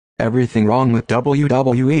Everything wrong with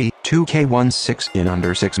WWE 2K16 in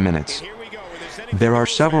under 6 minutes. There are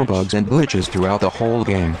several bugs and glitches throughout the whole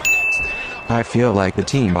game. I feel like the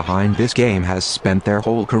team behind this game has spent their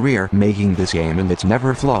whole career making this game and it's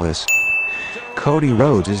never flawless. Cody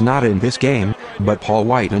Rhodes is not in this game, but Paul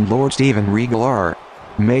White and Lord Steven Regal are.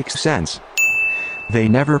 Makes sense. They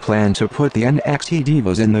never planned to put the NXT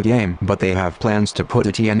Divas in the game, but they have plans to put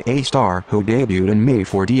a TNA star who debuted in May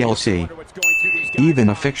for DLC. Even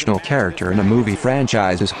a fictional character in a movie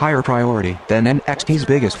franchise is higher priority than NXT's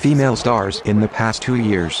biggest female stars in the past 2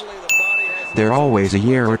 years. They're always a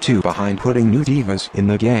year or two behind putting new divas in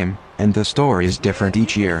the game, and the story is different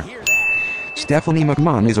each year. Stephanie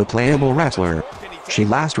McMahon is a playable wrestler. She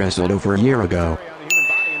last wrestled over a year ago.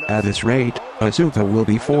 At this rate, Asuka will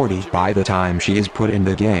be 40 by the time she is put in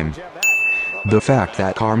the game. The fact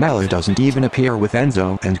that Carmella doesn't even appear with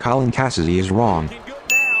Enzo and Colin Cassidy is wrong.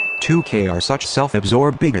 2K are such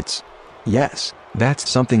self-absorbed bigots. Yes, that's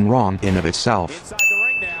something wrong in of itself.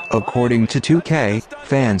 According to 2K,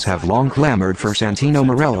 fans have long clamored for Santino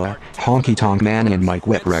Marella, Honky Tonk Man and Mike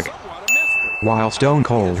Whipwreck. While Stone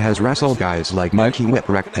Cold has wrestled guys like Mikey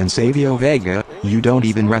Whipwreck and Savio Vega, you don't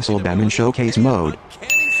even wrestle them in showcase mode.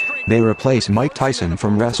 They replace Mike Tyson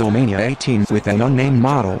from WrestleMania 18 with an unnamed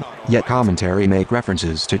model, yet commentary make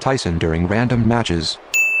references to Tyson during random matches.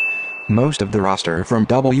 Most of the roster from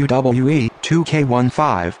WWE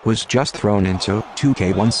 2K15 was just thrown into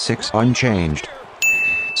 2K16 unchanged.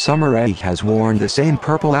 Summer Rae has worn the same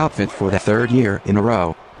purple outfit for the 3rd year in a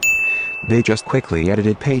row. They just quickly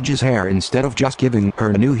edited Paige's hair instead of just giving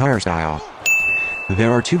her a new hairstyle.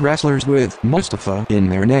 There are 2 wrestlers with Mustafa in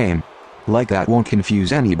their name. Like that won't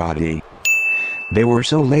confuse anybody. They were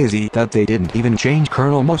so lazy that they didn't even change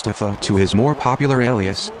Colonel Mustafa to his more popular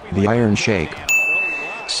alias, the Iron Sheik.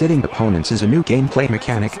 Sitting opponents is a new gameplay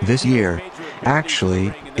mechanic this year.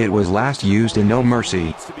 Actually, it was last used in No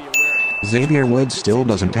Mercy. Xavier Woods still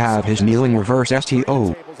doesn't have his kneeling reverse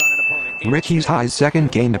STO. Ricky's High's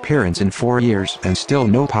 2nd game appearance in 4 years and still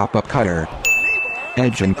no pop-up cutter.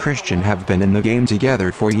 Edge and Christian have been in the game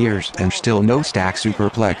together for years and still no stack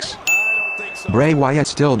superplex. Bray Wyatt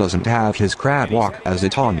still doesn't have his crab walk as a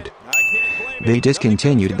taunt. They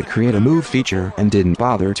discontinued the create a move feature and didn't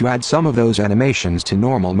bother to add some of those animations to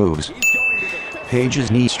normal moves.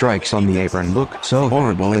 Paige's knee strikes on the apron look so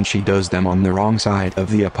horrible and she does them on the wrong side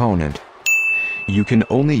of the opponent. You can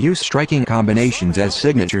only use striking combinations as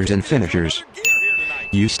signatures and finishers.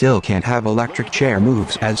 You still can't have electric chair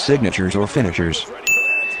moves as signatures or finishers.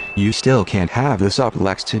 You still can't have the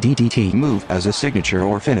suplex to DDT move as a signature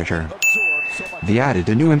or finisher. They added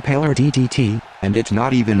a new Impaler DDT, and it's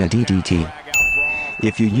not even a DDT.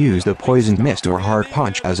 If you use the Poisoned Mist or Hard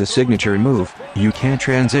Punch as a signature move, you can't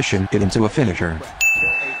transition it into a finisher.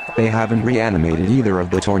 They haven't reanimated either of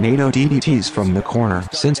the Tornado DDTs from the corner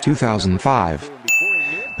since 2005.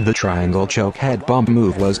 The Triangle Choke Head Bump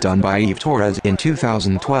move was done by Eve Torres in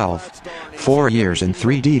 2012. 4 years and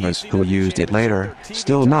 3 divas who used it later,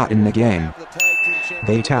 still not in the game.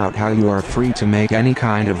 They tout how you are free to make any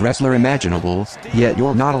kind of wrestler imaginable, yet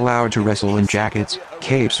you're not allowed to wrestle in jackets,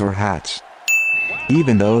 capes or hats.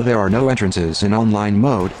 Even though there are no entrances in online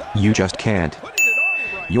mode, you just can't.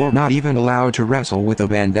 You're not even allowed to wrestle with a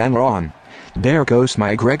bandana on. There goes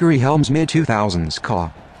my Gregory Helms mid-2000s caw.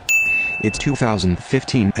 It's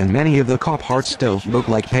 2015 and many of the caw parts still look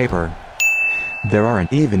like paper. There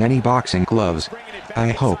aren't even any boxing gloves. I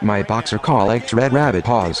hope my boxer caw likes Red Rabbit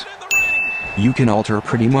paws. You can alter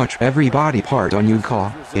pretty much every body part on your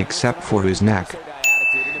caw, except for his neck.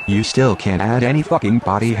 You still can't add any fucking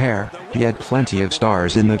body hair, yet plenty of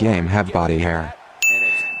stars in the game have body hair.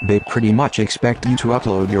 They pretty much expect you to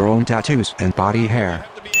upload your own tattoos and body hair.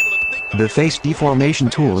 The face deformation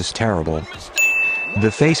tool is terrible.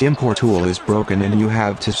 The face import tool is broken and you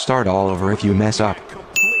have to start all over if you mess up.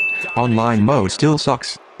 Online mode still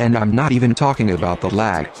sucks, and I'm not even talking about the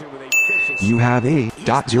lag. You have a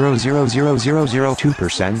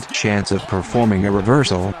 0.00002% chance of performing a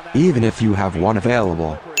reversal, even if you have one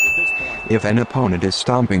available. If an opponent is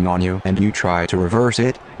stomping on you and you try to reverse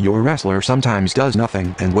it, your wrestler sometimes does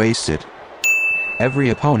nothing and wastes it. Every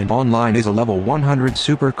opponent online is a level 100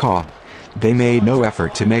 super caw. They made no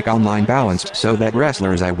effort to make online balanced so that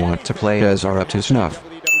wrestlers I want to play as are up to snuff.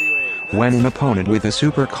 When an opponent with a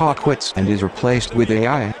super caw quits and is replaced with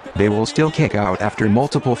AI, they will still kick out after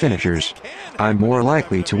multiple finishers. I'm more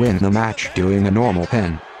likely to win the match doing a normal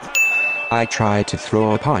pin. I try to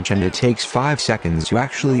throw a punch and it takes 5 seconds to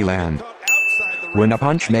actually land. When a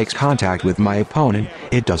punch makes contact with my opponent,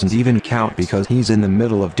 it doesn't even count because he's in the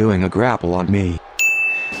middle of doing a grapple on me.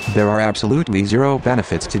 There are absolutely zero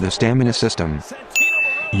benefits to the stamina system.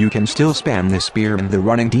 You can still spam the spear and the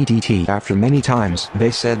running DDT after many times.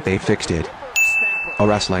 They said they fixed it. A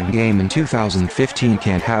wrestling game in 2015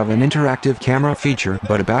 can't have an interactive camera feature,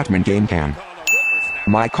 but a Batman game can.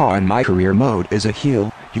 My car in my career mode is a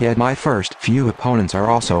heel, yet my first few opponents are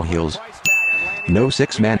also heels. No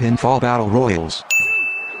 6-man pinfall battle royals.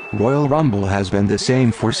 Royal Rumble has been the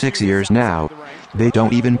same for 6 years now. They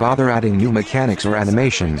don't even bother adding new mechanics or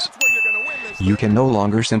animations. You can no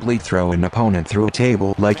longer simply throw an opponent through a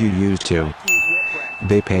table like you used to.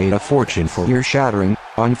 They paid a fortune for ear-shattering,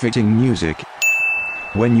 unfitting music.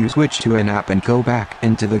 When you switch to an app and go back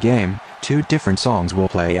into the game, 2 different songs will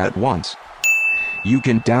play at once. You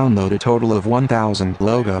can download a total of 1,000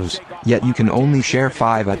 logos, yet you can only share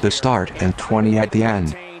 5 at the start and 20 at the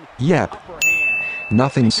end. Yep.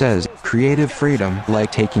 Nothing says creative freedom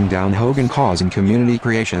like taking down Hogan Cause and community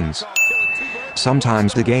creations.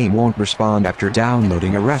 Sometimes the game won't respond after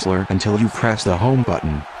downloading a wrestler until you press the home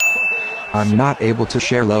button. I'm not able to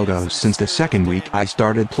share logos since the second week I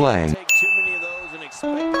started playing.